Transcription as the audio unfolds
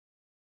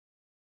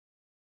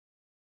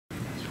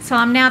So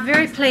I'm now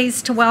very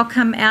pleased to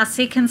welcome our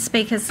second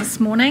speakers this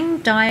morning,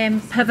 Diane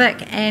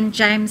Pivac and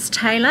James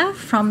Taylor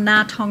from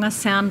Ngā Taonga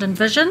Sound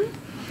Vision.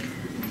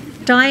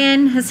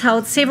 Diane has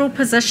held several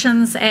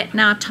positions at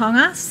Ngā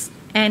Taonga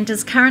and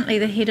is currently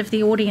the head of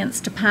the audience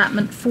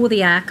department for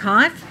the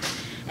archive.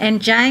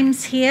 And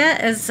James here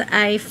is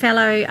a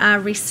fellow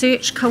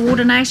research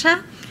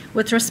coordinator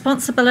with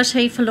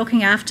responsibility for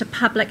looking after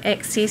public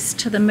access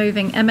to the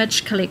moving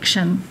image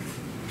collection.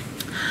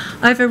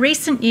 Over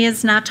recent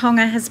years, Ngā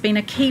Taonga has been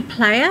a key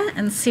player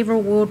in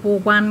several World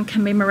War I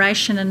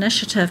commemoration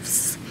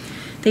initiatives.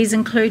 These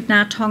include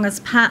Ngā Taonga's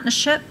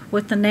partnership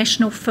with the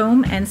National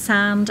Film and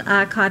Sound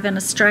Archive in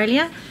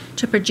Australia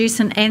to produce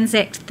an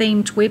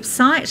Anzac-themed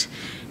website,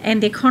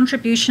 and their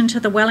contribution to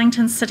the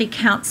Wellington City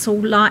Council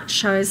light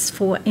shows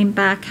for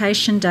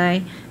Embarkation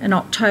Day in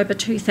October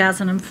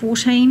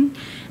 2014,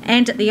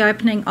 and at the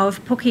opening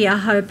of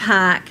Pukeaho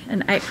Park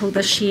in April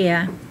this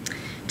year.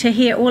 To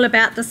hear all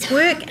about this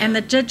work and the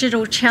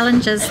digital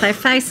challenges they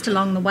faced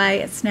along the way,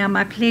 it's now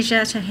my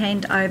pleasure to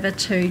hand over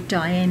to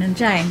Diane and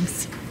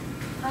James.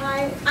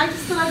 Hi, I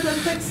just thought I'd do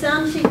a quick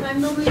sound check.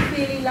 I'm normally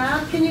fairly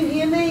loud. Can you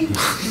hear me?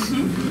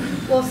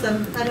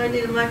 Awesome. I don't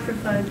need a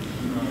microphone.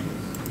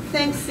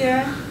 Thanks,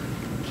 Sarah.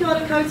 Kia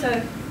ora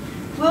koutou.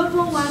 World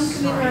War I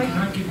commemoration.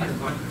 Can't give you the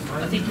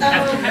microphone. I think you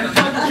have to have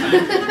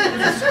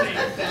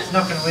it. It's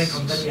not going to work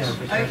on video.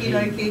 Okie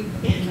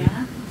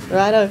dokie.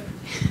 Righto.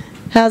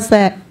 How's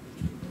that?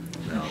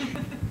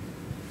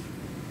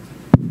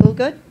 All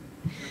good?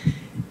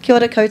 Kia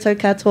ora koutou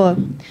katoa.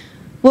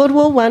 World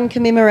War I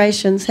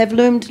commemorations have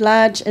loomed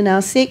large in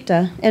our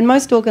sector, and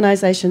most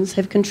organisations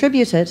have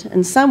contributed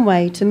in some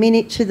way to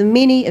the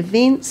many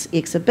events,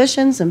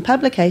 exhibitions and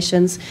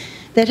publications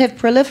that have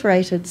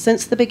proliferated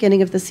since the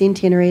beginning of the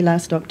centenary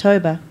last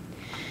October.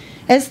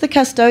 As the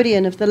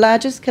custodian of the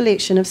largest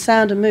collection of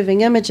sound and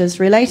moving images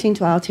relating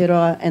to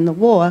Aotearoa and the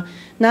war,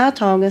 Ngā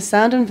Taonga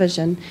Sound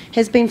Vision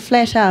has been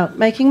flat out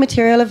making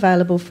material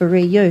available for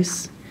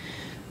reuse.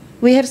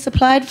 We have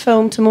supplied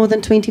film to more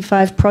than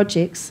 25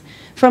 projects,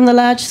 from the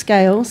large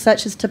scale,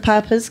 such as Te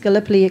Papa's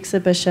Gallipoli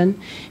exhibition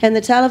and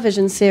the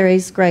television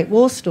series Great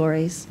War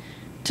Stories,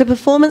 to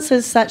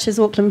performances such as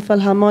Auckland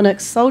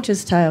Philharmonic's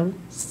Soldiers'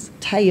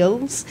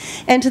 Tales,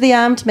 and to the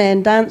Armed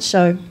Man dance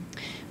show.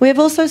 We have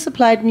also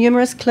supplied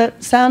numerous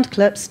sound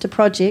clips to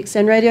projects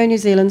and Radio New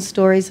Zealand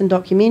stories and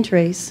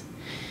documentaries.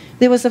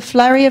 There was a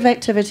flurry of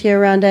activity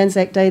around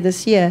Anzac Day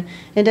this year,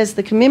 and as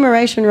the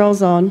commemoration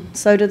rolls on,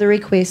 so do the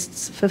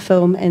requests for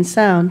film and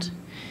sound.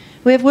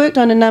 We have worked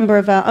on a number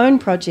of our own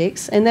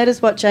projects, and that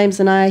is what James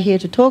and I are here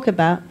to talk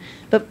about.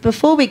 But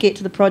before we get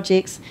to the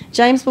projects,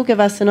 James will give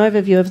us an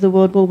overview of the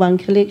World War I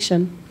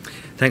collection.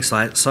 Thanks,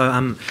 Lai.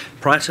 So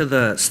prior to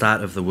the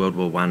start of the World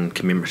War I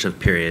commemorative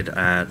period,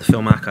 the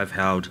Film Archive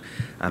held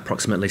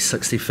approximately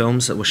 60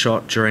 films that were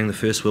shot during the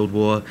First World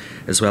War,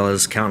 as well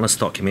as countless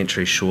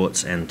documentaries,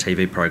 shorts and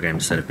TV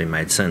programs that have been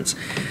made since.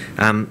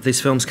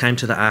 These films came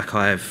to the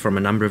archive from a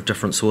number of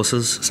different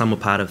sources. Some were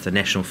part of the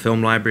National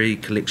Film Library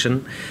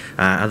collection,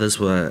 others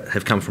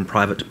have come from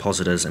private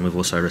depositors, and we've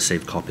also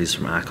received copies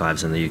from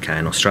archives in the UK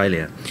and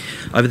Australia.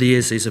 Over the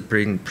years, these have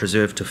been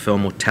preserved to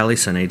film or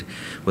telecine,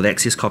 with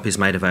access copies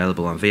made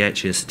available on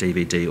VHS,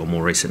 DVD, or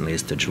more recently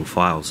as digital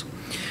files.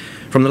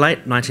 From the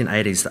late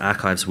 1980s, the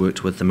archives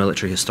worked with the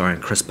military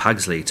historian Chris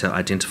Pugsley to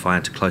identify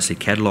and to closely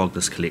catalogue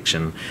this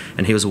collection,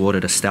 and he was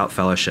awarded a Stout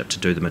Fellowship to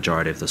do the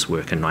majority of this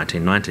work in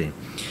 1990.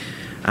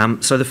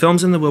 So the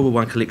films in the World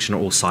War I collection are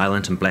all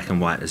silent and black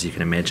and white, as you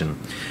can imagine.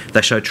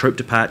 They show troop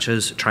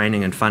departures,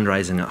 training and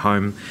fundraising at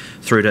home,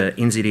 through to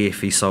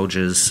NZFE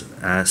soldiers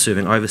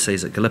serving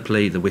overseas at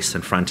Gallipoli, the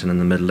Western Front and in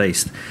the Middle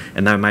East,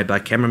 and they were made by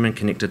cameramen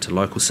connected to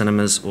local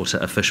cinemas or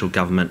to official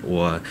government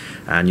or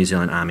New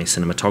Zealand Army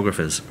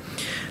cinematographers.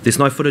 There's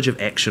no footage of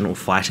action or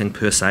fighting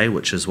per se,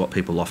 which is what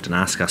people often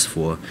ask us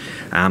for.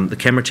 The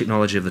camera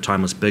technology of the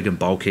time was big and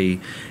bulky,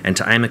 and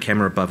to aim a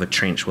camera above a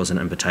trench was an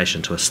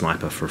invitation to a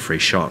sniper for a free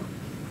shot.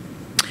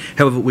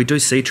 However, we do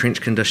see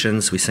trench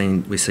conditions, we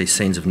see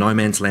scenes of no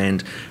man's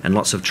land and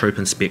lots of troop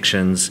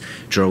inspections,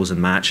 drills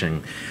and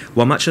marching.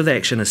 While much of the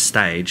action is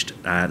staged,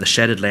 the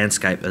shattered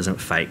landscape isn't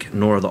fake,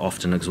 nor are the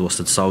often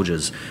exhausted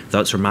soldiers,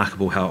 though it's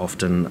remarkable how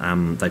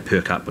often they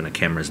perk up when a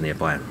camera is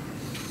nearby.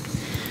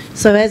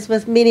 So as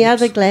with many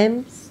other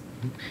GLAMs,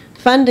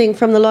 funding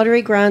from the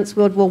Lottery Grants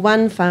World War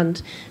I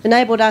Fund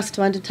enabled us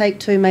to undertake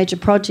two major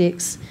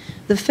projects.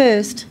 The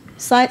first,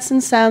 Sights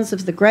and Sounds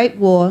of the Great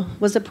War,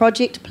 was a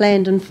project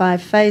planned in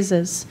 5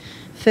 phases.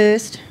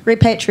 First,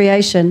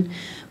 repatriation,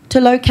 to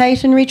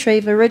locate and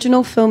retrieve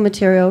original film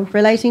material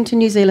relating to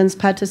New Zealand's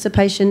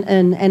participation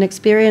in and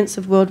experience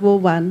of World War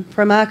I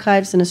from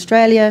archives in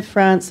Australia,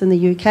 France and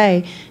the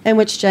UK, and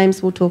which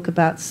James will talk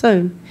about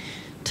soon.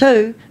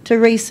 2, to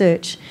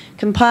research,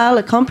 compile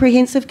a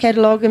comprehensive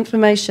catalogue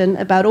information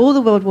about all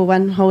the World War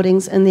I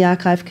holdings in the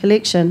archive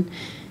collection.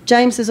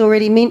 James has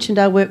already mentioned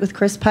our work with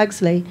Chris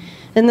Pugsley.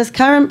 In this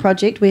current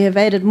project, we have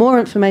added more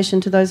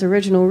information to those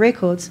original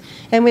records,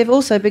 and we've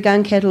also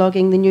begun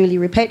cataloguing the newly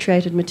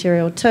repatriated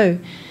material too.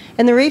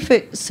 And the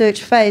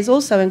research phase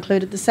also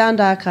included the Sound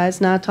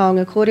Archive's Ngā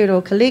Taonga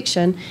Kōrero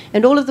collection,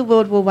 and all of the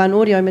World War I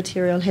audio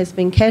material has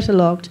been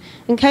catalogued.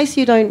 In case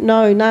you don't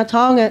know, Ngā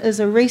Taonga is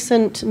a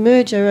recent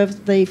merger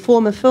of the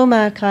former Film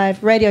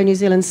Archive, Radio New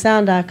Zealand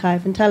Sound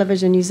Archive, and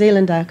Television New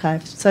Zealand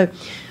Archive. So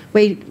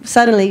we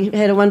suddenly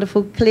had a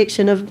wonderful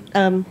collection of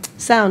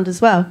sound as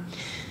well.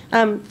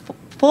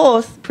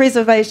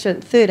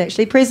 Preservation.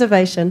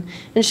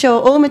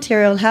 Ensure all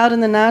material held in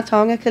the Ngā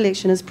Taonga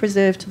collection is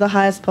preserved to the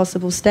highest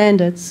possible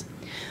standards.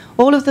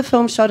 All of the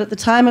film shot at the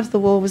time of the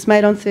war was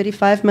made on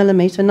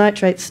 35mm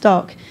nitrate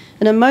stock,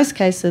 and in most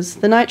cases,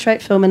 the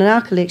nitrate film in our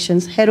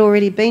collections had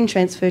already been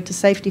transferred to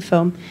safety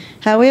film.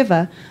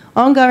 However,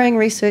 ongoing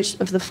research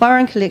of the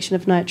foreign collection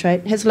of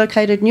nitrate has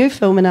located new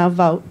film in our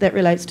vault that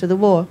relates to the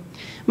war.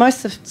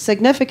 Most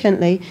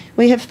significantly,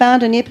 we have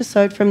found an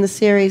episode from the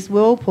series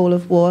Whirlpool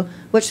of War,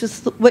 which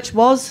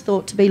was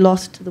thought to be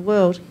lost to the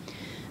world.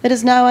 It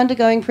is now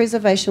undergoing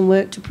preservation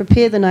work to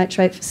prepare the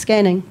nitrate for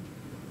scanning.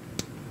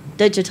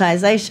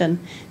 Digitisation.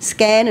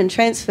 Scan and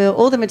transfer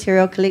all the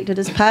material collected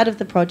as part of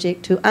the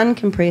project to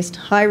uncompressed,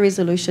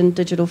 high-resolution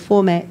digital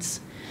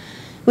formats.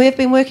 We have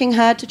been working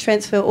hard to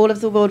transfer all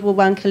of the World War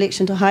I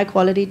collection to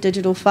high-quality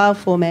digital file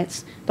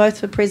formats,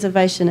 both for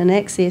preservation and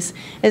access.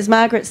 As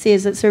Margaret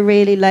says, it's a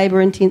really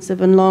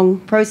labour-intensive and long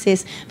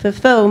process. For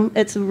film,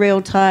 it's a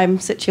real-time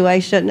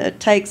situation.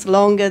 It takes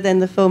longer than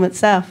the film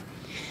itself.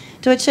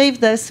 To achieve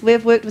this,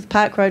 we've worked with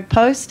Park Road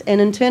Post and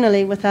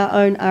internally with our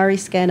own RE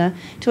scanner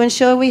to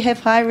ensure we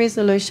have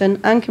high-resolution,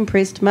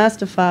 uncompressed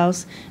master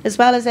files, as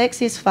well as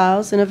access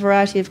files in a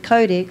variety of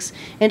codecs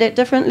and at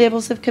different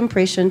levels of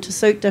compression to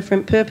suit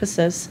different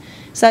purposes,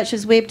 such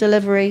as web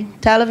delivery,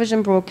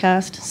 television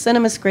broadcast,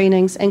 cinema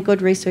screenings, and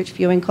good research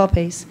viewing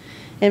copies.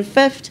 And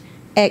fifth,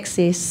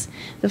 access.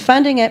 The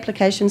funding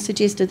application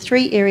suggested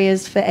 3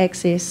 areas for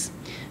access.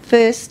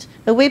 First,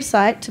 a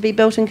website to be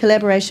built in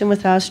collaboration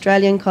with our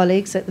Australian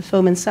colleagues at the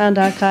Film and Sound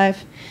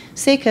Archive.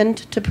 Second,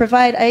 to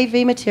provide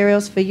AV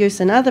materials for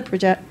use in other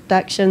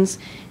productions.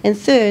 And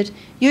third,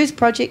 use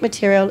project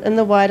material in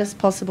the widest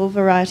possible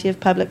variety of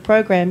public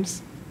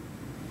programs.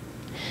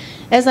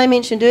 As I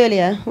mentioned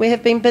earlier, we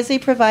have been busy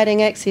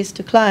providing access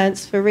to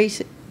clients for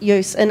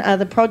use in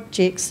other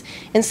projects,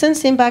 and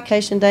since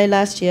Embarkation Day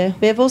last year,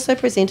 we have also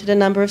presented a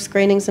number of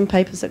screenings and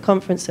papers at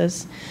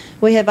conferences.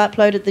 We have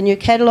uploaded the new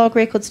catalogue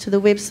records to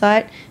the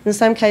website, in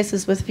some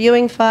cases with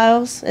viewing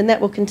files, and that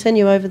will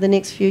continue over the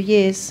next few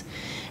years.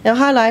 Our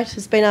highlight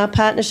has been our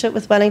partnership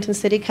with Wellington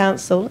City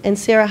Council and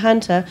Sarah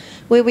Hunter,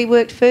 where we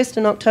worked first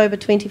in October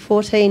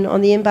 2014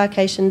 on the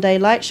Embarkation Day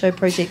light show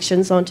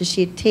projections onto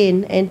Shed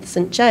 10 and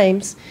St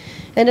James,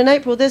 and in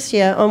April this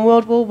year on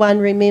World War I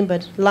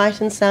Remembered light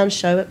and sound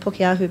show at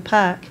Pukeahu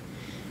Park.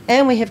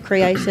 And we have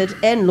created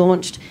and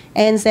launched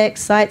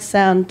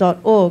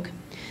ANZACSitesound.org.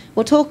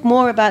 We'll talk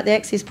more about the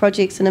Access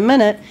projects in a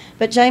minute,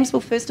 but James will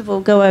first of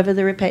all go over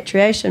the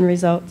repatriation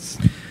results.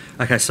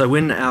 Okay, so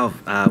when our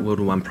World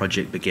War I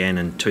project began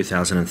in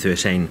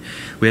 2013,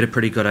 we had a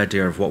pretty good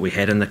idea of what we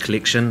had in the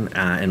collection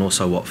and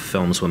also what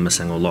films were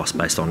missing or lost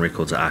based on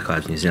records at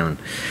Archives New Zealand.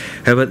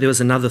 However, there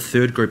was another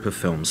third group of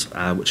films,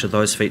 which are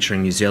those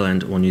featuring New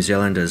Zealand or New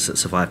Zealanders that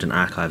survived in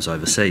archives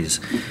overseas.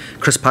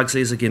 Chris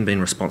Pugsley has again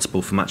been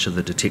responsible for much of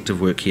the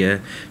detective work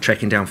here,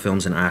 tracking down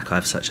films in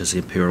archives such as the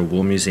Imperial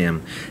War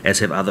Museum, as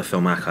have other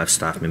Film Archive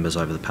staff members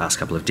over the past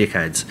couple of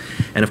decades.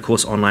 And of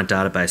course, online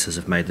databases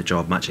have made the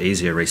job much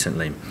easier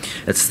recently.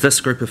 It's this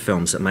group of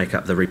films that make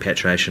up the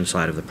repatriation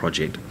side of the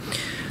project.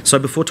 So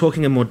before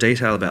talking in more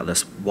detail about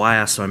this, why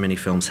are so many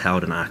films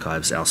held in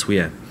archives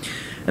elsewhere?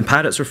 In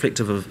part, it's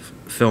reflective of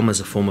film as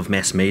a form of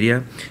mass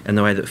media and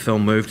the way that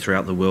film moved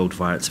throughout the world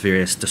via its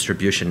various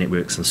distribution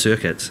networks and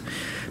circuits.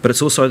 But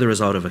it's also the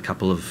result of a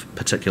couple of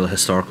particular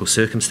historical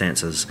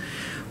circumstances.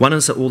 One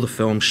is that all the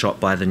films shot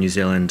by the New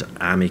Zealand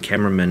Army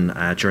cameramen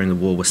during the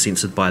war were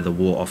censored by the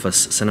War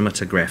Office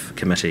Cinematograph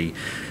Committee.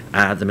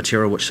 The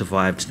material which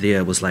survived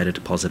there was later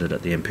deposited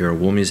at the Imperial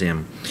War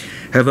Museum.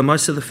 However,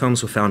 most of the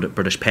films were found at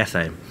British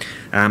Pathé,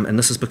 and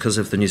this is because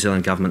of the New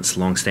Zealand government's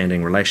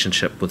long-standing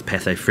relationship with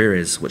Pathé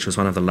Frères, which was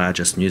one of the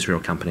largest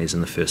newsreel companies in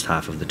the first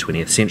half of the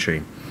 20th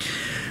century.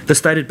 This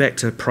dated back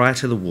to prior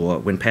to the war,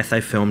 when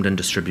Pathé filmed and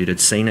distributed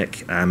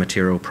scenic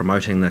material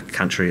promoting the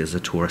country as a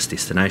tourist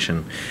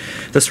destination.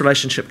 This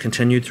relationship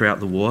continued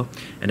throughout the war,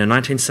 and in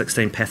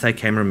 1916 Pathé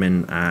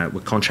cameramen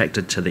were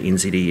contracted to the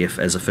NZEF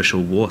as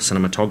official war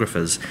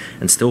cinematographers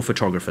and still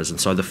photographers, and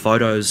so the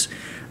photos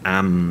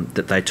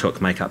that they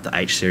took make up the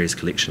H-series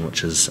collection,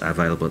 which is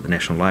available at the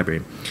National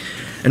Library.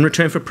 In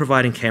return for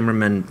providing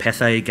cameramen,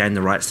 Pathé gained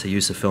the rights to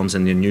use the films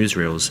in their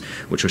newsreels,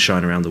 which were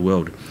shown around the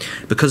world.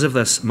 Because of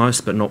this,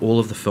 most but not all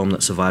of the film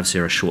that survives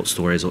here are short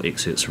stories or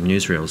excerpts from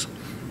newsreels.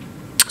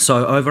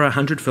 So over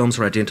 100 films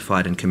were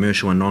identified in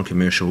commercial and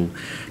non-commercial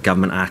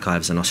government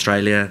archives in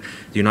Australia,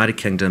 the United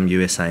Kingdom,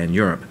 USA and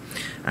Europe.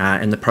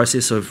 And the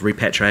process of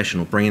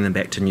repatriation or bringing them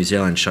back to New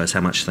Zealand shows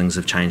how much things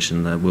have changed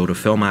in the world of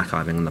film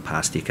archiving in the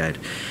past decade.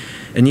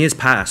 In years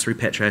past,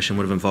 repatriation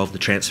would have involved the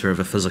transfer of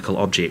a physical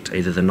object,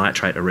 either the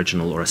nitrate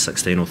original or a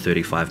 16 or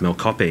 35mm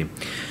copy.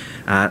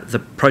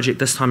 The project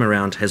this time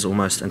around has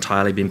almost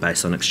entirely been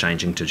based on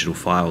exchanging digital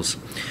files.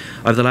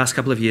 Over the last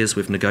couple of years,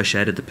 we've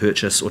negotiated the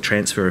purchase or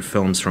transfer of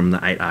films from the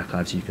 8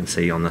 archives you can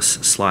see on this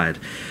slide.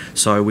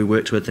 So we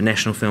worked with the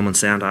National Film and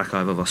Sound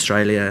Archive of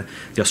Australia,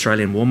 the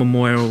Australian War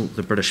Memorial,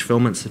 the British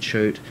Film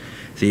Institute,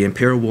 the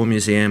Imperial War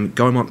Museum,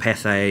 Gaumont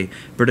Pathé,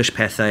 British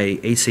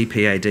Pathé,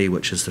 ECPAD,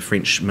 which is the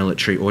French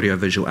Military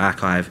Audiovisual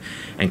Archive,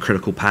 and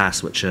Critical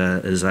Pass, which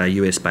is a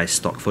US-based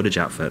stock footage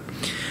outfit.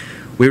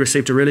 We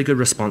received a really good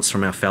response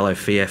from our fellow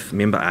FIAF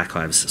member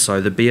archives. So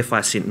the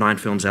BFI sent 9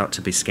 films out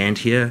to be scanned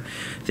here.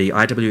 The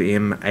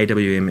IWM,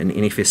 AWM and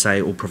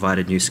NFSA all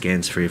provided new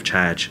scans free of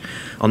charge.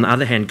 On the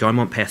other hand,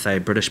 Gaumont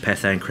Pathé, British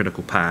Pathé and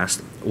Critical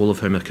Past, all of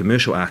whom are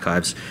commercial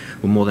archives,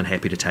 were more than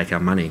happy to take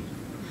our money.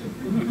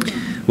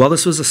 While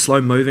this was a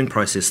slow-moving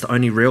process, the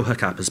only real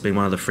hiccup has been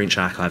one of the French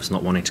archives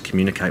not wanting to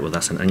communicate with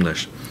us in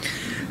English.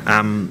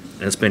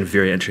 It's been a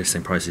very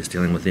interesting process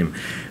dealing with them.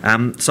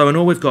 So in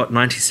all, we've got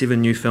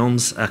 97 new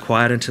films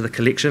acquired into the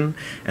collection,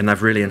 and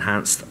they've really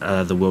enhanced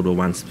the World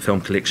War I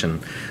film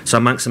collection. So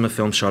amongst them are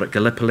films shot at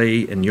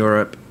Gallipoli, in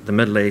Europe, the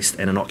Middle East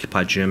and in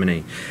occupied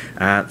Germany.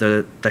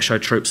 They show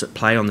troops at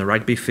play on the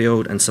rugby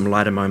field and some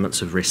lighter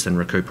moments of rest and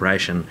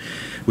recuperation.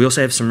 We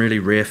also have some really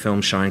rare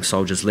films showing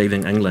soldiers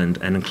leaving England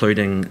and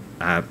including,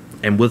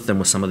 and with them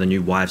were some of the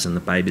new wives and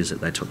the babies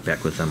that they took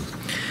back with them.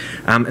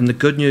 And the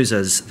good news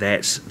is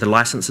that the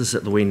licenses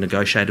that we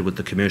negotiated with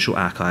the commercial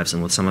archives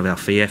and with some of our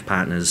FIAF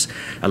partners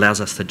allows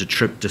us to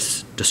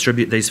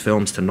distribute these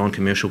films to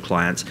non-commercial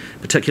clients,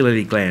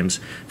 particularly GLAMs,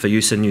 for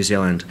use in New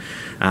Zealand,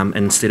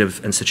 instead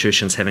of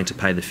institutions having to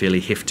pay the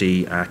fairly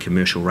hefty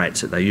commercial rates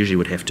that they usually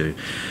would have to.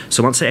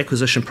 So once the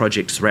acquisition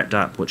project's wrapped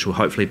up, which will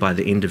hopefully by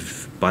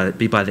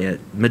the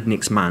mid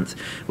next month,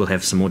 we'll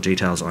have some more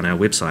details on our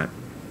website.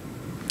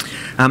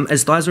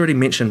 As Di's already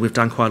mentioned, we've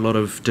done quite a lot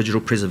of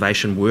digital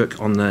preservation work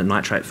on the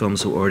nitrate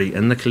films that were already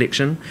in the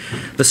collection.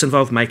 This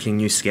involved making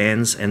new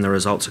scans, and the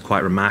results are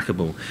quite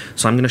remarkable.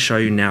 So I'm going to show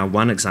you now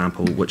one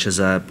example, which is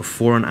a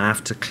before and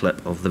after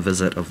clip of the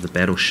visit of the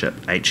battleship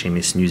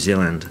HMS New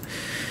Zealand.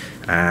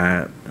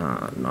 No.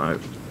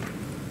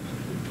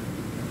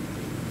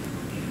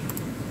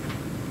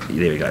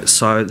 There we go.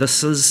 So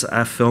this is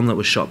a film that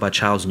was shot by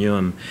Charles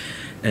Newham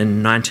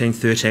in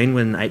 1913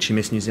 when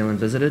HMS New Zealand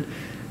visited.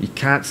 You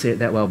can't see it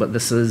that well, but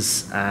this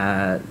is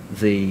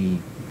the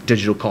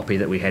digital copy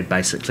that we had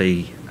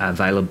basically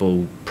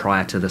available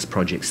prior to this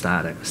project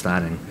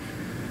starting.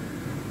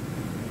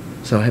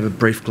 So I have a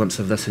brief glimpse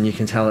of this, and you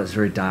can tell it's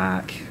very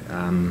dark.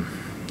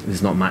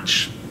 There's not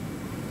much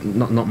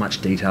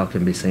detail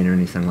can be seen or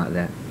anything like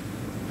that.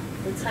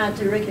 It's hard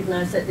to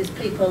recognise that there's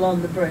people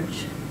on the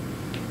bridge.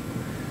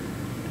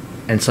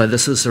 And so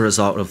this is the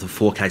result of the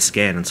 4K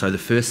scan. And so the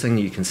first thing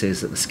you can see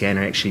is that the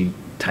scanner actually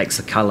takes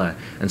a colour.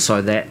 And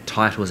so that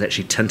title was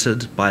actually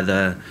tinted by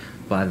the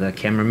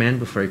cameraman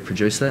before he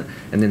produced it.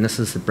 And then this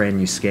is the brand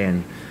new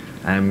scan.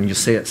 You'll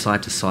see it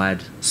side to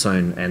side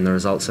soon, and the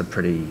results are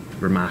pretty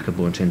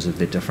remarkable in terms of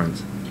their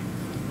difference.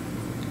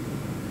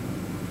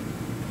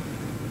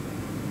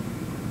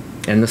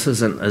 And this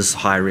isn't as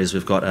high res.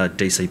 We've got a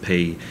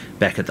DCP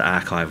back at the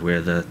archive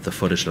where the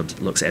footage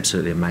looks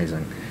absolutely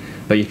amazing.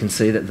 But you can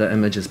see that the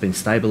image has been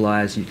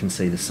stabilised. You can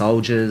see the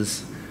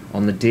soldiers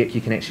on the deck.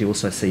 You can actually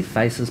also see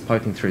faces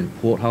poking through the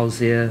portholes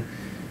there,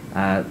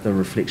 the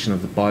reflection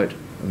of the boat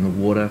in the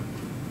water.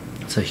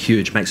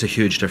 It's makes a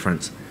huge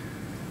difference.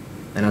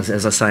 And as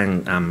I was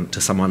saying to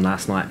someone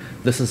last night,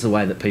 this is the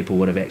way that people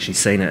would have actually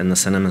seen it in the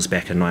cinemas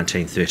back in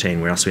 1913,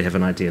 where else we have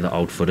an idea that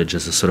old footage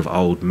is a sort of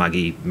old,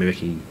 muggy,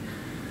 murky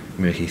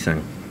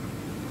thing.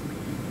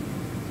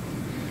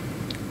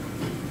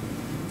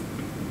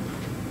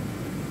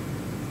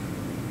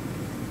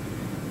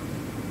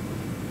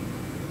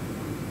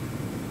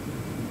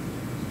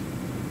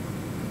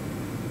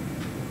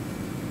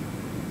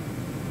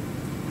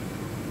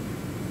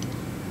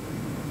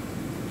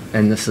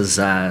 And this is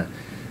the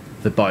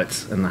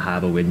boats in the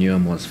harbour where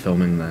Newham was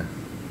filming the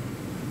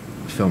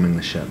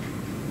ship.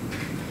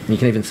 And you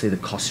can even see the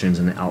costumes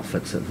and the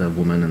outfits that the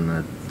women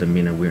and the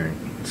men are wearing.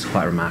 It's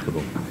quite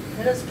remarkable.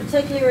 It is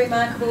particularly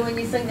remarkable when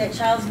you think that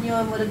Charles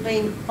Newham would have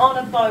been on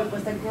a boat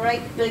with a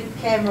great big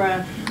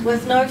camera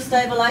with no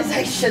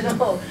stabilisation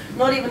or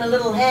not even a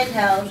little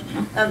handheld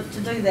to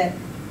do that.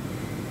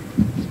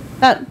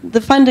 But the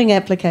funding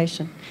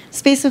application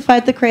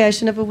specified the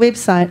creation of a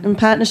website in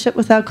partnership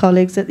with our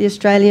colleagues at the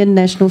Australian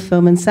National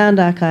Film and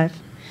Sound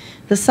Archive.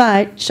 The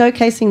site,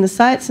 showcasing the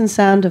sights and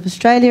sound of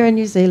Australia and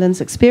New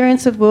Zealand's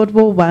experience of World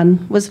War I,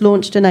 was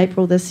launched in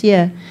April this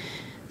year.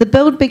 The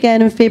build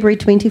began in February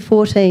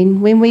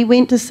 2014 when we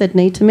went to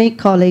Sydney to meet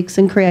colleagues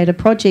and create a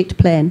project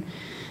plan.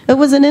 It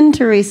was an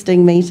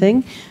interesting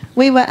meeting.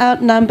 We were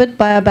outnumbered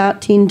by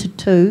about 10 to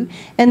 2,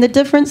 and the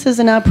differences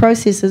in our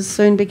processes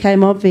soon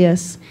became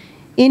obvious.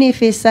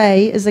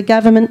 NFSA is a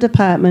government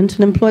department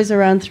and employs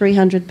around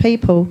 300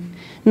 people.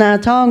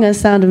 Ngā Taonga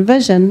Sound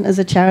Vision is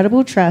a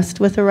charitable trust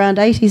with around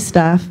 80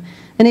 staff,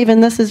 and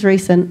even this is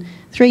recent.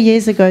 3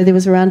 years ago there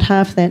was around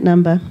half that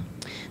number.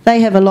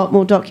 They have a lot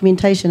more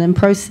documentation and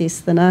process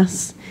than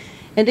us.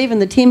 and even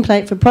the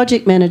template for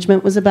project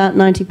management was about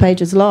 90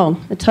 pages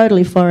long, a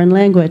totally foreign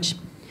language.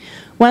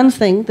 One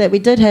thing that we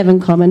did have in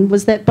common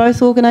was that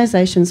both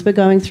organisations were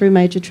going through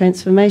major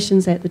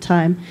transformations at the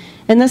time,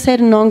 and this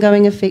had an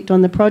ongoing effect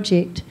on the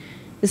project,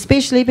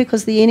 especially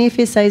because the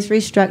NFSA's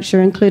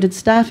restructure included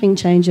staffing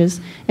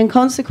changes, and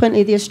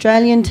consequently the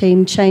Australian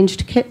team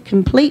changed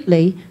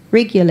completely,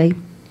 regularly.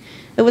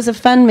 It was a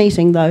fun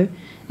meeting though.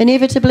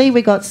 Inevitably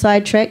we got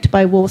sidetracked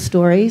by war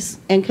stories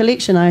and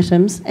collection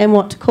items and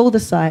what to call the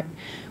site.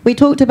 We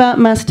talked about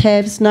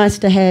must-haves,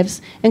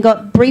 nice-to-haves, and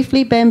got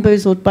briefly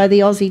bamboozled by the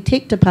Aussie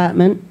Tech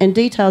Department and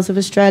details of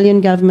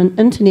Australian government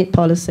internet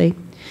policy.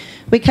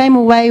 We came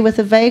away with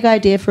a vague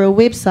idea for a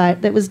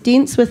website that was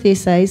dense with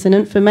essays and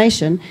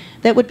information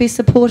that would be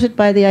supported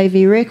by the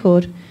AV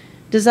record.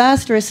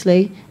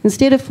 Disastrously,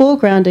 instead of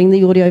foregrounding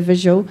the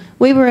audiovisual,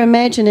 we were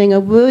imagining a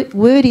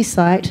wordy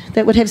site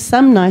that would have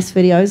some nice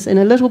videos and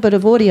a little bit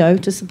of audio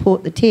to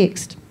support the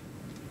text.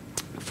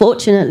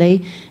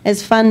 Fortunately,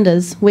 as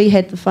funders, we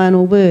had the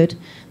final word.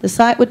 The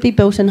site would be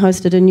built and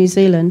hosted in New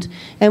Zealand,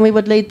 and we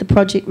would lead the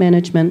project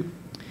management.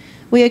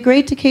 We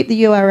agreed to keep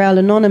the URL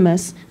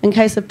anonymous in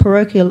case of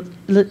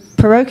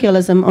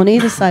parochialism on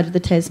either side of the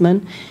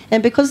Tasman,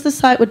 and because the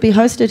site would be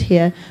hosted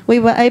here, we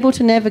were able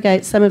to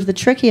navigate some of the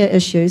trickier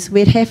issues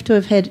we'd have to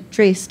have had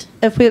addressed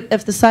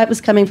if the site was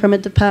coming from a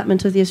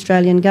department of the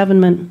Australian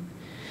government.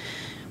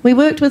 We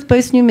worked with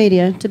Boost New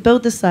Media to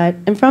build the site,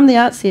 and from the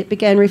outset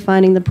began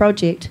refining the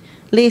project,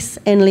 less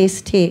and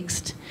less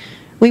text.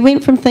 We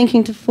went from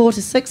thinking to 4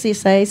 to 6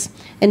 essays,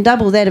 and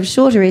double that of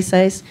shorter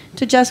essays,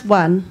 to just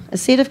one, a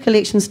set of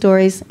collection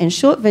stories and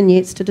short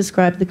vignettes to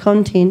describe the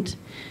content.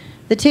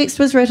 The text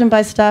was written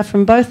by staff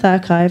from both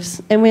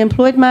archives, and we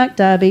employed Mark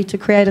Darby to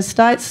create a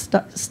site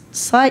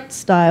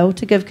style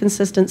to give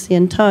consistency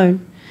and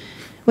tone.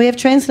 We have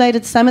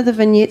translated some of the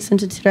vignettes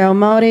into Te Reo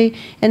Māori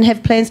and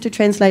have plans to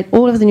translate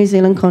all of the New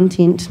Zealand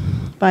content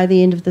by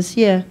the end of this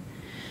year.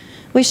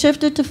 We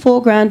shifted to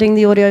foregrounding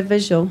the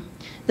audiovisual.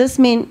 This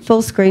meant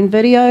full-screen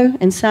video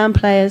and sound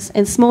players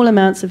and small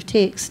amounts of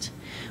text.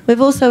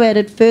 We've also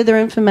added further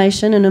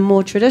information in a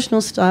more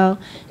traditional style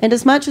and,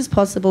 as much as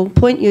possible,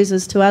 point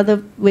users to other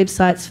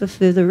websites for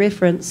further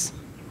reference.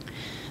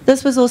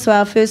 This was also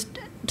our first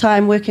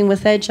time working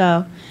with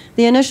Agile.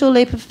 The initial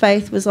leap of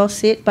faith was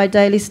offset by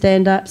daily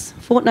stand-ups,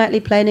 fortnightly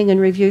planning and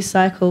review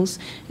cycles,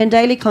 and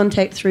daily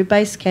contact through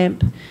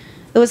Basecamp.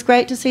 It was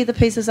great to see the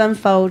pieces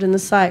unfold and the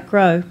site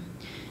grow.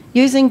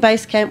 Using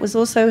Basecamp was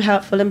also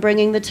helpful in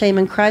bringing the team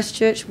in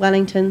Christchurch,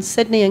 Wellington,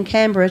 Sydney and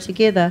Canberra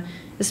together,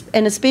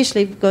 and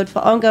especially good for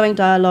ongoing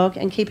dialogue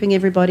and keeping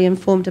everybody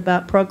informed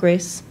about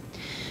progress.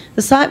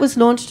 The site was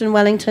launched in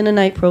Wellington in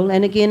April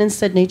and again in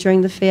Sydney during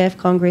the FAF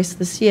Congress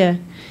this year.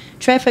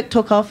 Traffic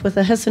took off with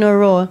a hiss and a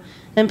roar.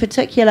 In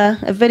particular,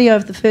 a video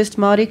of the first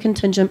Māori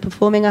contingent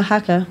performing a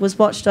haka was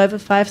watched over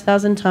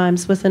 5,000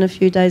 times within a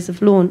few days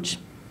of launch.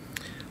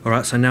 All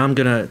right, so now I'm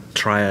going to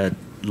try a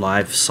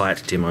live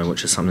site demo,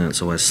 which is something that's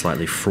always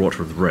slightly fraught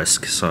with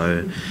risk,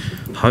 so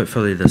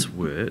hopefully this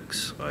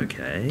works.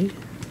 Okay,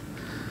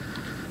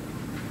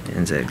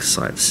 Anzac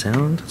site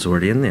sound, it's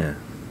already in there.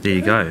 There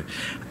you go.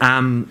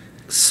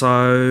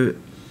 So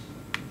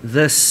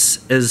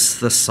this is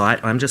the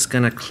site. I'm just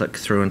going to click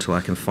through until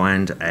I can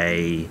find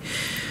a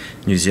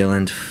New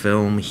Zealand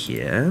film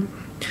here.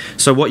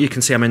 So what you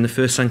can see, I mean, the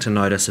first thing to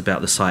notice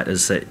about the site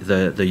is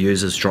that the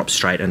users drop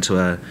straight into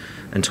an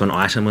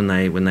item when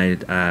they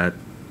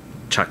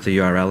chuck the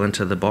URL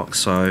into the box,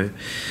 so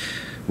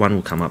one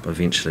will come up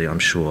eventually, I'm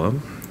sure.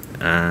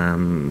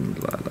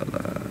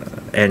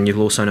 And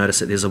you'll also notice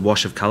that there's a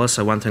wash of colour.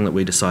 So one thing that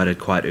we decided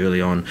quite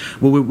early on,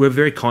 well, we're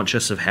very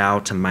conscious of how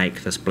to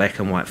make this black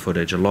and white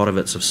footage. A lot of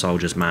it's of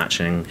soldiers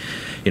marching.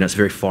 You know, it's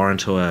very foreign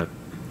to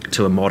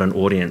a modern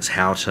audience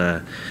how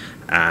to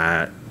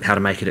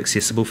make it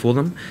accessible for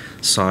them.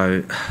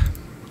 So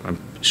I'm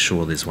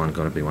sure there's got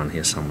to be one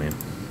here somewhere.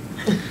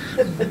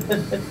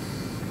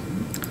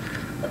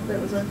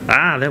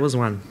 That was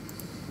one.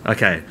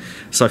 Okay,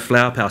 so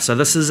flower power. So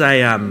this is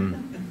a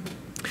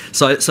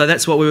so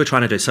that's what we were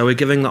trying to do. So we're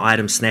giving the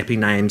items snappy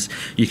names.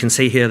 You can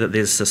see here that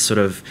there's this sort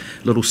of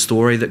little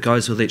story that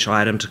goes with each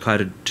item to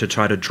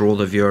try to draw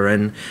the viewer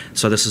in.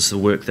 So this is the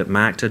work that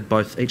Mark did.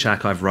 Each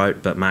archive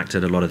wrote, but Mark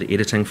did a lot of the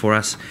editing for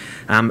us.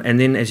 And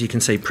then, as you can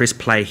see, press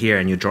play here,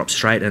 and you drop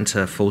straight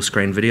into full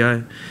screen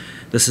video.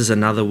 This is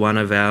another one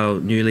of our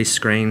newly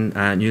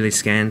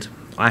scanned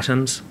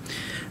items.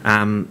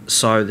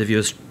 So the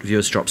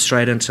viewers drop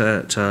straight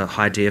into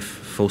high def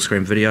full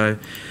screen video.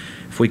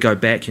 If we go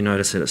back, you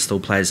notice that it still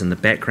plays in the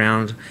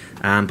background,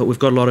 but we've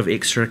got a lot of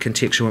extra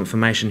contextual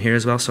information here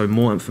as well. So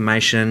more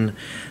information,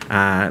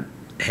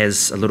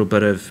 has a little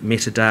bit of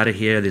metadata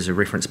here. There's a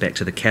reference back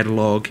to the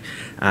catalogue.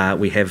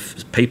 We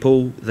have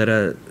people that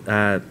are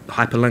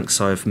hyperlinked,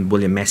 so if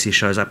William Massey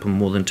shows up in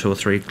more than 2 or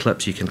 3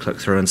 clips, you can click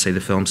through and see the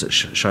films that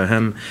show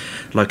him.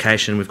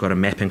 Location, we've got a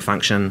mapping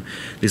function.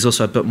 There's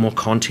also a bit more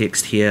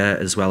context here,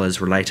 as well as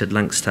related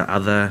links to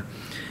other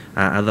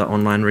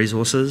online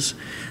resources.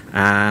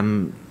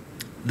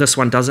 This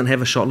one doesn't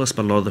have a shot list,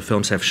 but a lot of the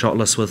films have shot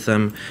lists with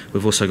them.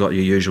 We've also got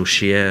your usual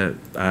share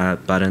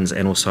buttons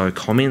and also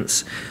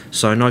comments.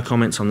 So no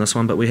comments on this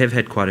one, but we have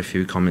had quite a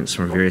few comments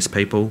from various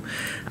people.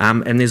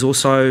 And there's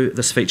also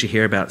this feature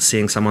here about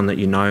seeing someone that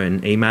you know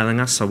and emailing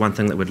us. So one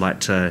thing that we'd like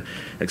to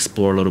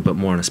explore a little bit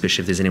more, and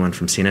especially if there's anyone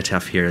from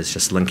Cenotaph here, is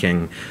just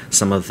linking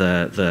some of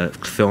the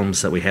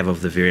films that we have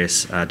of the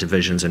various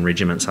divisions and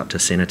regiments up to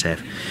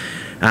Cenotaph.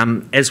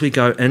 As we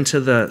go into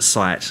the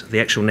site,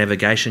 the actual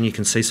navigation, you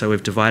can see, so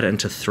we've divided it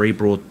into three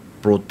broad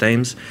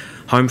themes.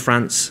 Home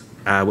fronts,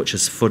 which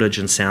is footage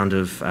and sound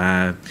of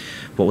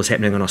what was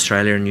happening in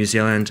Australia and New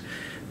Zealand.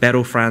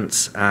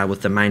 Battlefronts,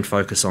 with the main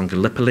focus on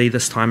Gallipoli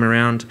this time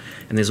around.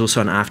 And there's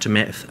also an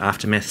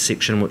aftermath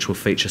section, which will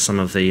feature some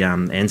of the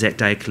Anzac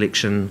Day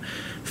collection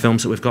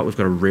films that we've got. We've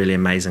got a really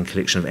amazing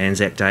collection of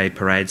Anzac Day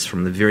parades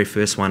from the very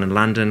first one in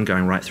London,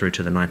 going right through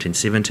to the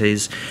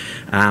 1970s.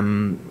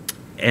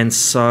 And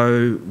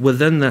so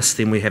within this,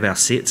 then we have our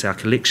sets, our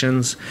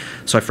collections.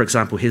 So for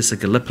example, here's the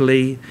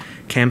Gallipoli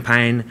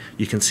campaign.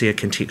 You can see a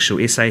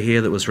contextual essay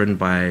here that was written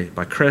by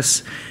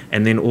Chris,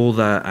 and then all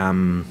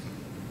the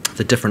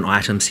different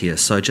items here.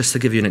 So just to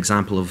give you an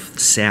example of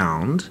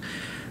sound,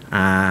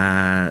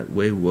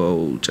 we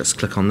will just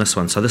click on this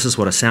one. So this is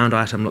what a sound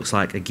item looks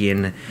like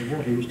again,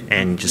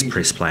 and just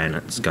press play and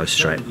it goes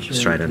straight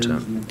into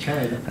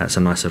it. That's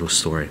a nice little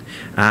story.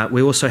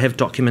 We also have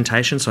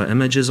documentation, so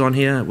images on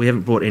here. We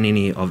haven't brought in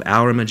any of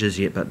our images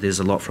yet, but there's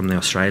a lot from the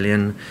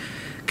Australian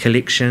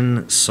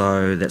collection,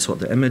 so that's what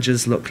the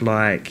images look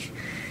like.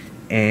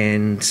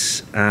 And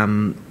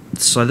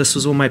so this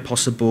was all made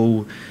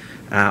possible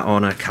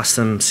on a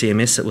custom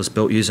CMS that was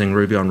built using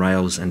Ruby on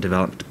Rails and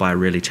developed by a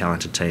really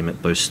talented team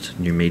at Boost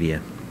New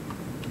Media.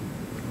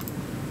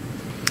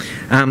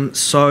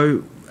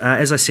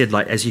 As I said,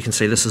 as you can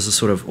see, this is a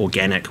sort of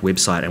organic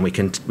website, and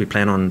we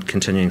plan on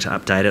continuing to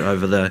update it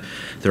over the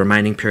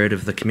remaining period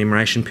of the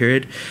commemoration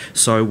period.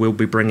 So we'll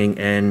be bringing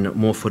in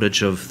more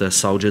footage of the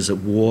soldiers at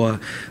war.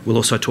 We'll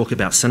also talk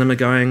about cinema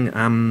going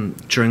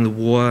during the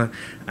war,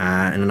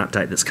 in an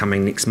update that's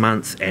coming next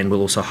month, and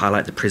we'll also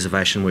highlight the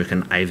preservation work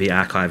and AV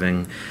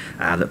archiving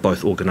that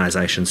both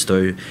organisations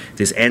do.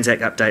 There's Anzac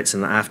updates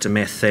in the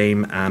aftermath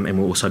theme, and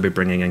we'll also be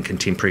bringing in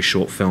contemporary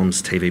short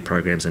films, TV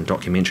programs and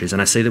documentaries.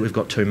 And I see that we've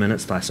got 2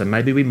 minutes, Di, so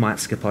maybe we might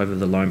skip over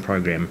the loan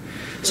program.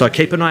 So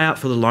keep an eye out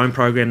for the loan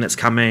program that's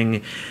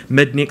coming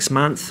mid next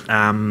month.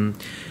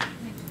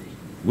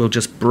 We'll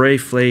just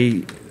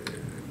briefly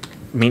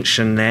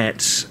mention that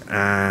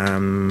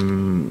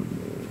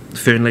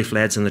Fernleaf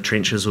Lads in the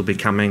Trenches will be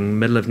coming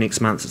middle of next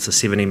month. It's a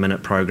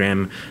 70-minute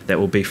program that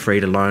will be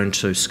free to loan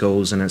to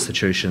schools and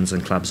institutions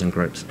and clubs and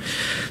groups.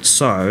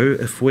 So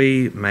if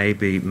we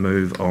maybe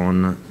move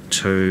on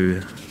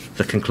to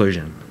the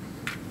conclusion.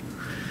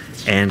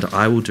 And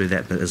I will do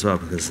that bit as well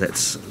because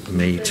that's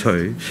me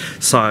too.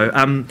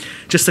 So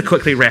just to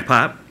quickly wrap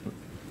up,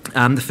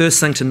 the first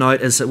thing to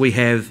note is that we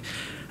have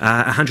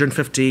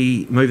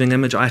 150 moving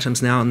image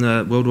items now in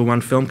the World War I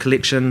film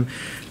collection.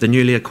 The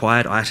newly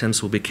acquired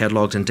items will be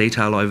catalogued in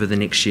detail over the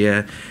next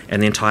year, and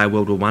the entire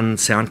World War I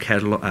sound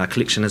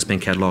collection has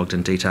been catalogued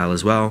in detail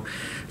as well.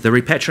 The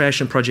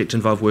repatriation project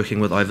involved working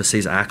with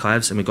overseas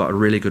archives, and we got a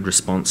really good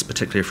response,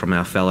 particularly from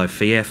our fellow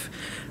FIAF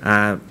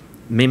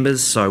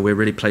members, so we're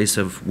really pleased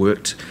to have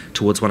worked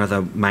towards one of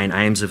the main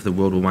aims of the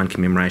World War I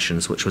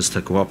commemorations, which was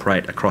to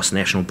cooperate across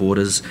national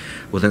borders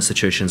with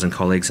institutions and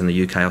colleagues in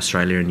the UK,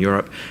 Australia and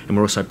Europe, and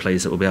we're also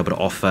pleased that we'll be able to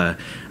offer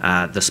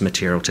this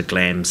material to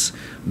GLAMs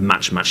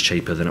much, much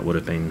cheaper than it would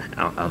have been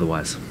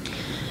otherwise.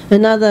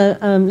 Another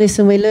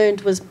lesson we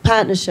learned was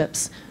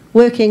partnerships.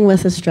 Working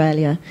with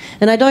Australia.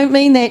 And I don't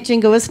mean that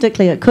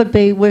jingoistically, it could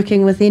be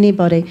working with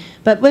anybody,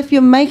 but if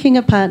you're making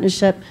a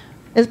partnership,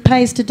 it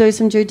pays to do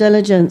some due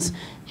diligence.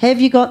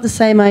 Have you got the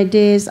same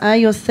ideas? Are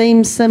your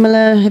themes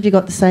similar? Have you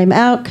got the same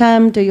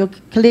outcome? Do your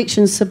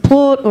collections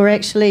support, or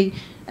actually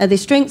are there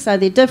strengths, are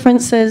there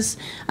differences?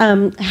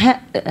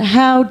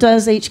 How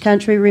does each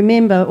country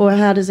remember, or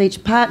how does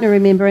each partner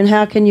remember, and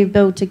how can you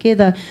build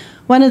together?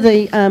 One of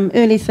the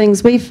early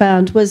things we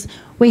found was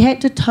we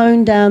had to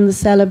tone down the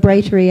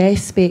celebratory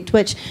aspect,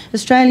 which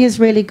Australia's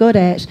really good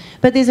at.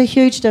 But there's a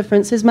huge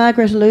difference, as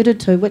Margaret alluded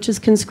to, which is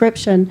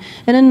conscription.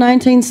 And in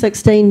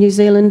 1916, New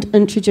Zealand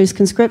introduced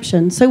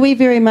conscription. So we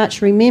very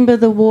much remember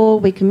the war,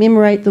 we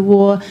commemorate the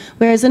war,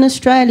 whereas in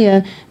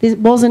Australia, there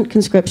wasn't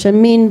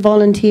conscription. Men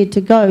volunteered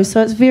to go.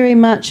 So it's very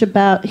much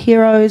about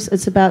heroes,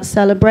 it's about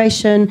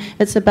celebration,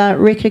 it's about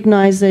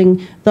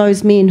recognising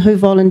those men who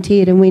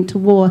volunteered and went to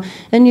war.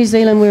 In New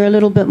Zealand, we're a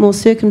little bit more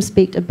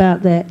circumspect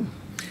about that.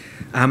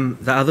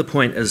 The other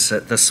point is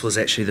that this was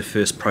actually the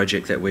first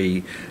project that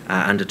we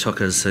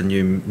undertook as a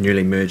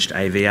newly merged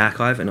AV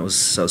archive, and it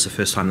was the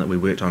first time that we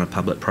worked on a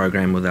public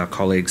program with our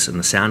colleagues in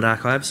the sound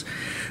archives.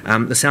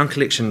 The sound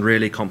collection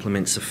really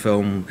complements the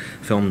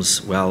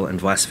films well, and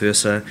vice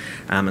versa,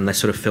 and they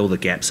sort of fill the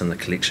gaps in the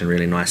collection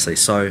really nicely.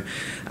 So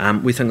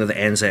we think that the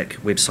Anzac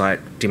website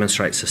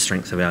demonstrates the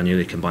strength of our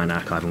newly combined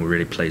archive, and we're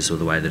really pleased with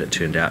the way that it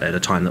turned out at a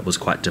time that was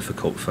quite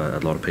difficult for a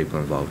lot of people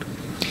involved.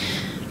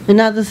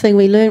 Another thing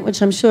we learnt,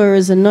 which I'm sure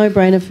is a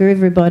no-brainer for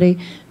everybody,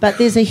 but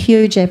there's a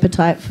huge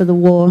appetite for the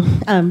war.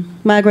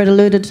 Margaret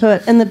alluded to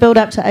it. In the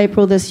build-up to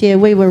April this year,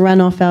 we were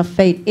run off our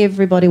feet.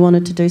 Everybody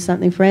wanted to do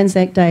something for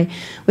Anzac Day.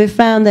 We've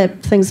found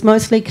that things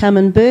mostly come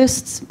in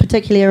bursts,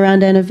 particularly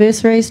around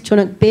anniversaries.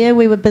 Chinook Bear,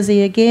 we were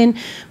busy again.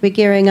 We're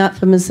gearing up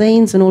for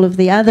Mazines and all of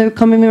the other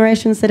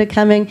commemorations that are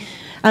coming.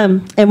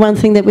 And one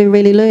thing that we're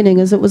really learning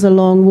is it was a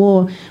long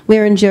war.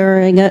 We're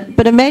enduring it.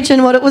 But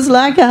imagine what it was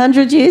like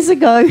 100 years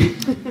ago.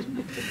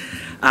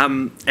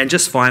 And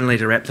just finally,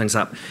 to wrap things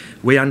up,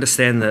 we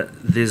understand that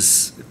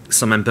there's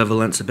some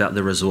ambivalence about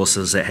the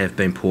resources that have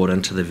been poured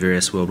into the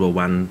various World War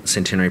I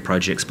centenary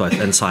projects, both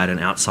inside and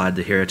outside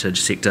the heritage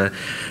sector,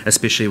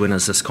 especially when,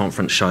 as this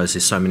conference shows,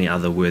 there's so many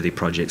other worthy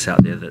projects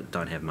out there that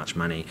don't have much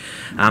money.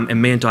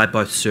 And me and Di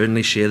both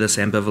certainly share this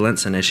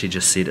ambivalence, and as she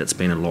just said, it's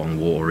been a long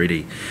war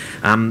already.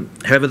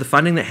 However, the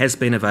funding that has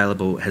been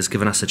available has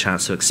given us a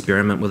chance to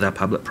experiment with our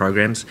public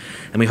programs,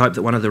 and we hope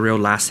that one of the real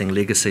lasting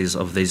legacies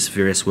of these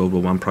various World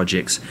War I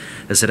projects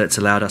is that it's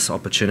allowed us the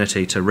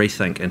opportunity to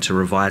rethink and to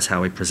revise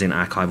how we present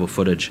archival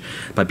footage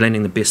by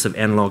blending the best of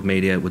analogue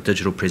media with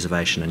digital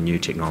preservation and new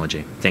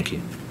technology. Thank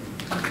you.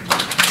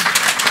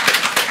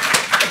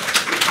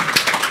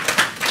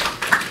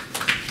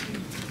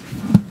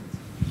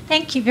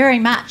 Thank you very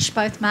much,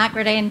 both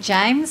Margaret and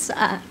James,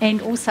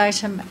 and also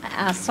to,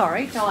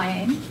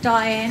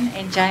 Diane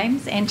and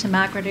James, and to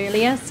Margaret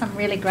earlier. Some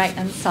really great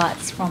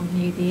insights from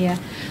you there.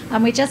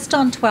 We're just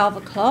on 12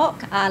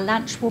 o'clock.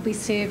 Lunch will be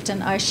served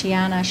in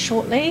Oceania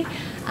shortly.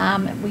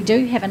 We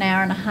do have an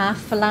hour and a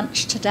half for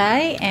lunch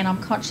today, and I'm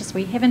conscious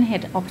we haven't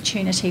had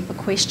opportunity for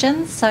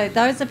questions. So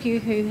those of you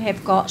who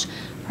have got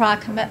prior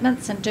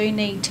commitments and do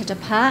need to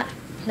depart,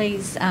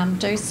 please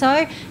do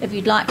so. If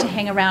you'd like to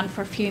hang around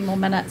for a few more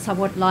minutes, I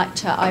would like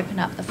to open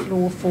up the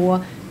floor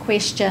for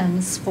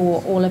questions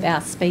for all of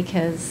our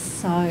speakers.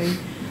 So,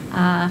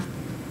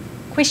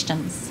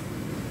 questions?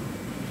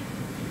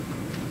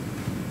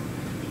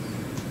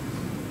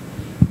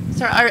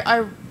 So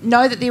I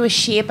know that there were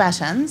share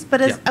buttons,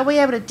 but are we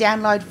able to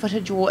download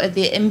footage, or are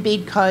there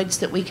embed codes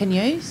that we can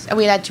use? Are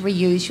we allowed to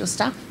reuse your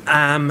stuff?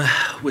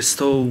 We're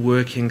still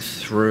working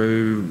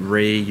through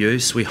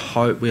reuse.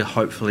 We'll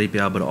hopefully be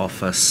able to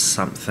offer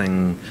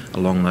something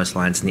along those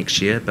lines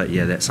next year, but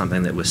yeah, that's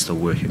something that we're still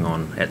working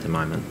on at the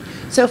moment.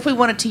 So if we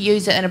wanted to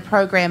use it in a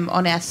program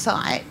on our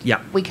site,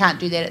 we can't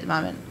do that at the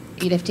moment.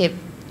 You'd have to have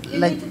You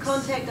links. need to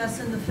contact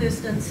us in the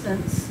first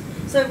instance.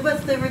 So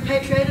with the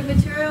repatriated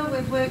material,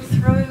 we've worked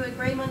through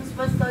agreements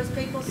with those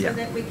people so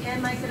that we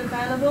can make it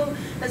available.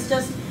 It's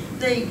just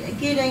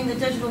getting the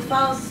digital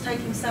files is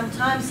taking some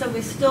time, so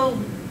we're still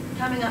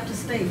coming up to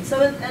speed.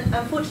 So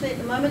unfortunately at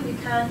the moment you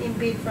can't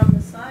embed from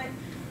the site.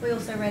 We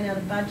also ran out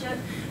of budget.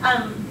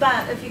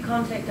 But if you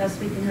contact us,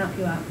 we can help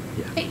you out.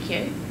 Yeah. Thank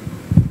you.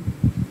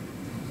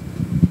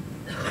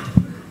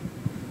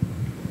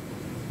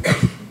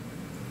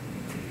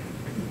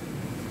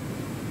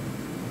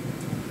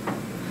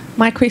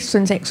 My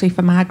question's actually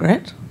for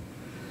Margaret.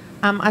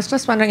 I was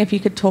just wondering if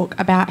you could talk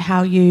about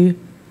how you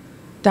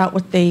dealt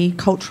with the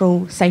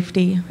cultural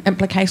safety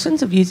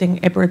implications of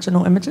using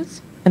Aboriginal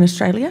images in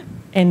Australia.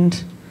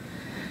 And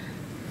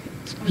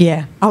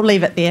yeah, I'll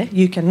leave it there.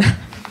 You can.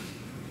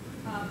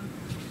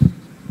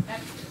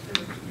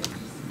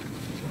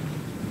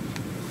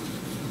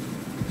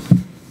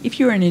 If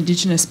you were an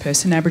Indigenous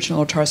person,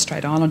 Aboriginal or Torres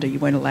Strait Islander, you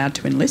weren't allowed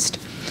to enlist.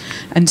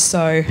 And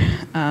so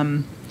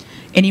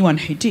anyone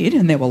who did,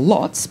 and there were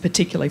lots,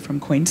 particularly from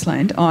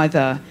Queensland,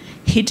 either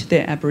hid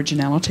their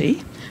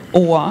Aboriginality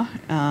or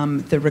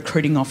the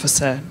recruiting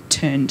officer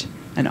turned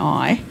an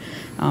eye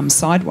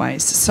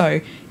sideways.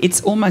 So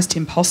it's almost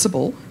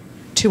impossible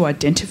to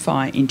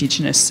identify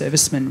Indigenous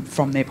servicemen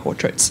from their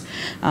portraits.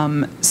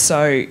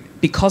 So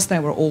because they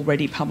were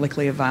already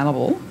publicly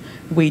available,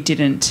 we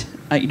didn't,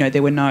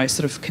 there were no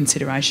sort of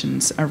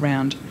considerations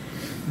around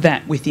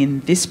that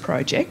within this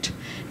project.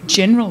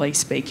 Generally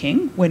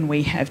speaking, when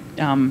we have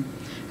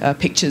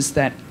pictures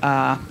that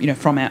are,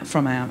 from our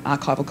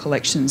archival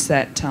collections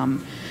that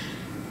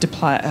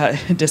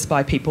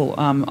display people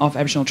of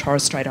Aboriginal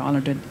Torres Strait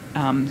Islander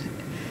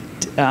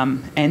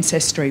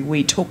ancestry,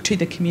 we talk to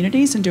the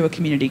communities and do a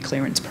community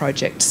clearance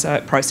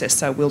process.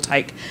 So we'll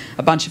take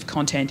a bunch of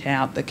content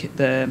out.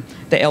 The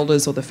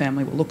elders or the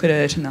family will look at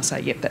it and they'll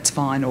say, "Yep, that's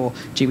fine," or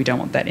 "Gee, we don't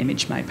want that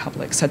image made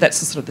public." So that's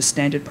sort of the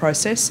standard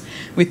process.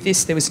 With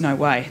this, there was no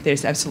way.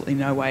 There's absolutely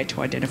no way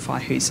to identify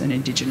who's an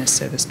Indigenous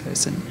service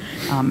person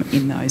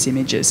in those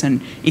images.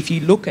 And if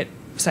you look at,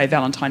 say,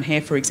 Valentine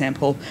Hare, for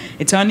example,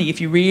 it's only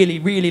if you really,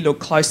 really look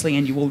closely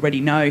and you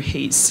already know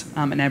he's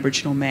an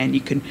Aboriginal man,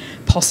 you can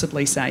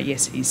possibly say,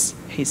 yes,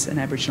 he's an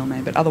Aboriginal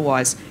man, but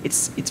otherwise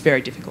it's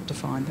very difficult to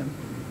find them.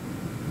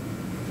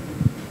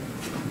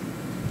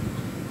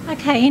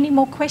 Okay, any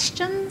more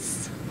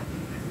questions?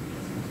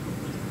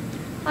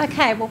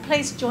 Okay, well,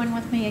 please join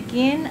with me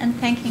again in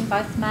thanking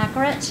both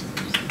Margaret,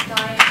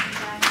 Diane